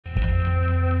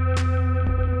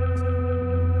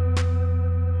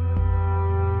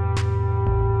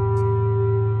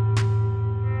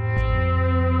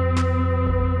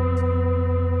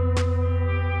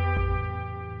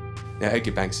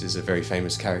Edgar Banks is a very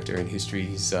famous character in history.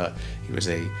 He was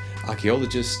a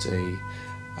archaeologist,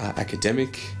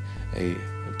 academic, a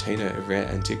obtainer of rare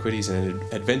antiquities, and an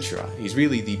adventurer. He's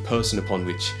really the person upon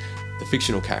which the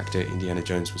fictional character Indiana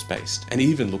Jones was based. And he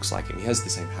even looks like him. He has the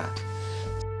same hat.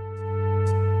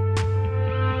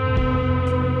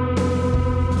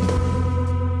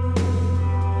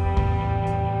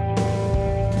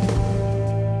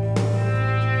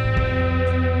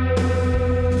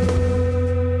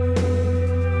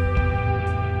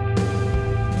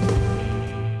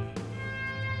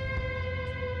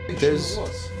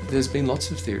 There's been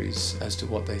lots of theories as to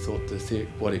what they thought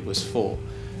what it was for.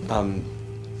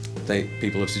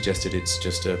 People have suggested it's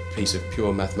just a piece of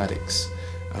pure mathematics,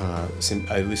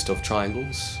 a list of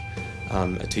triangles,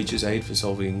 a teacher's aid for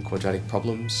solving quadratic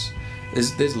problems.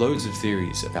 There's loads of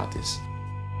theories about this.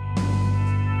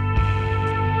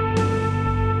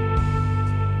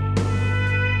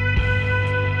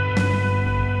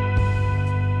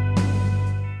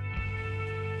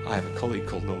 I have a colleague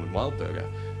called Norman Wildberger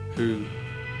who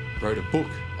wrote a book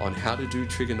on how to do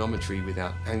trigonometry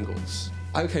without angles.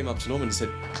 I came up to Norman and said,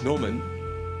 "Norman,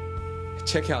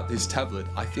 check out this tablet.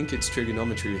 I think it's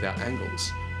trigonometry without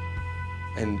angles.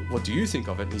 And what do you think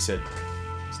of it?" And he said,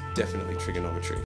 "It's definitely trigonometry."